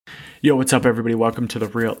Yo, what's up, everybody? Welcome to the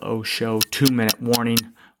Real O Show 2-minute warning,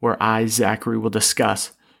 where I, Zachary, will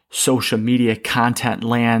discuss social media content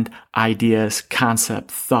land, ideas, concept,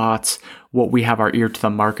 thoughts, what we have our ear to the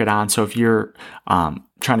market on. So if you're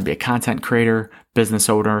trying to be a content creator, business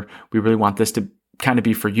owner, we really want this to kind of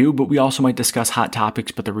be for you, but we also might discuss hot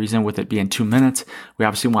topics. But the reason with it being 2 minutes, we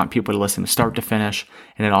obviously want people to listen to start to finish.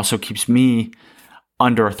 And it also keeps me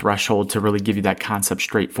under a threshold to really give you that concept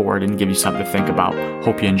straightforward and give you something to think about.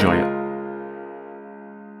 Hope you enjoy it.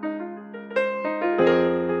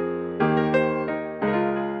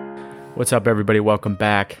 What's up, everybody? Welcome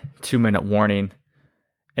back. 2-minute warning.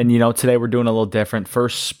 And today we're doing a little different.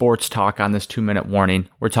 First sports talk on this 2-minute warning.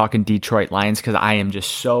 We're talking Detroit Lions because I am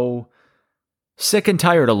just so sick and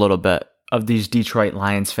tired a little bit of these Detroit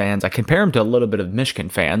Lions fans. I compare them to a little bit of Michigan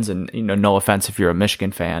fans, and no offense if you're a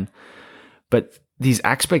Michigan fan, but these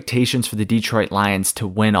expectations for the Detroit Lions to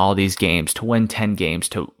win all these games, to win 10 games,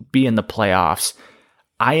 to be in the playoffs,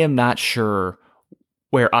 I am not sure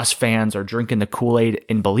where us fans are drinking the Kool-Aid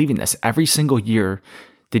and believing this. Every single year,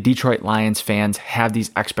 the Detroit Lions fans have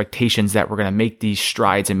these expectations that we're going to make these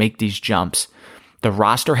strides and make these jumps. The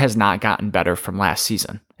roster has not gotten better from last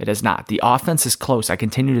season. It has not. The offense is close. I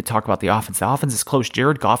continue to talk about the offense. The offense is close.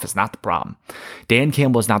 Jared Goff is not the problem. Dan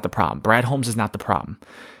Campbell is not the problem. Brad Holmes is not the problem.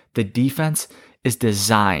 The defense is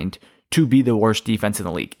designed to be the worst defense in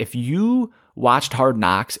the league. If you watched Hard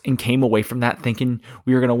Knocks and came away from that thinking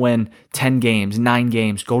we were going to win 10 games, 9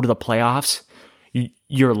 games, go to the playoffs,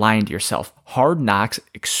 you're lying to yourself. Hard Knocks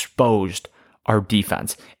exposed our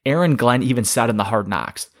defense. Aaron Glenn even said in the Hard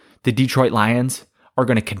Knocks, the Detroit Lions are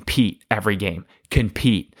going to compete every game.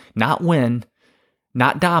 Compete. Not win,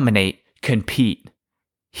 not dominate, compete.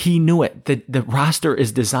 He knew it. The roster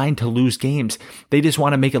is designed to lose games. They just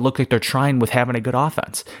want to make it look like they're trying with having a good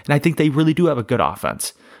offense. And I think they really do have a good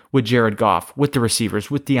offense with Jared Goff, with the receivers,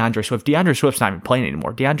 with DeAndre Swift. DeAndre Swift's not even playing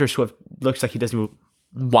anymore. DeAndre Swift looks like he doesn't even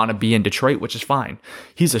want to be in Detroit, which is fine.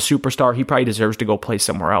 He's a superstar. He probably deserves to go play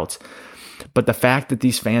somewhere else. But the fact that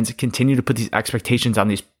these fans continue to put these expectations on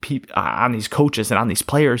these coaches and on these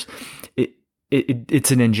players,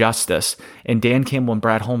 it's an injustice. And Dan Campbell and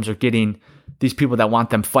Brad Holmes are getting these people that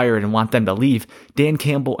want them fired and want them to leave. Dan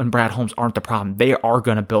Campbell and Brad Holmes aren't the problem. They are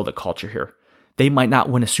going to build a culture here. They might not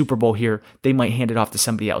win a Super Bowl here. They might hand it off to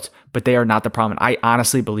somebody else, but they are not the problem. I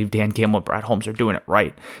honestly believe Dan Campbell and Brad Holmes are doing it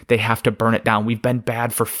right. They have to burn it down. We've been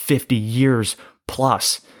bad for 50 years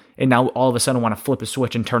plus, and now all of a sudden want to flip a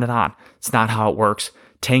switch and turn it on. It's not how it works.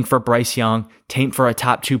 Tank for Bryce Young, tank for a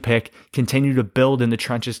top 2 pick, continue to build in the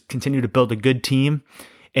trenches, continue to build a good team,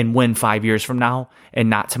 and win 5 years from now and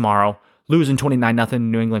not tomorrow. Losing 29-0 to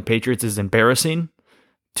New England Patriots is embarrassing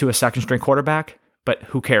to a second-string quarterback, but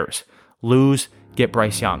who cares? Lose, get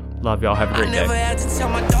Bryce Young. Love y'all. Have a great day. I never had to tell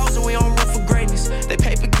my dogs that we on root for greatness. They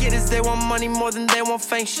paper getters, they want money more than they want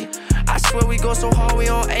fame shit. I swear we go so hard, we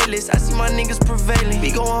on A-list. I see my niggas prevailing.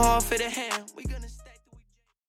 We going hard for the hand.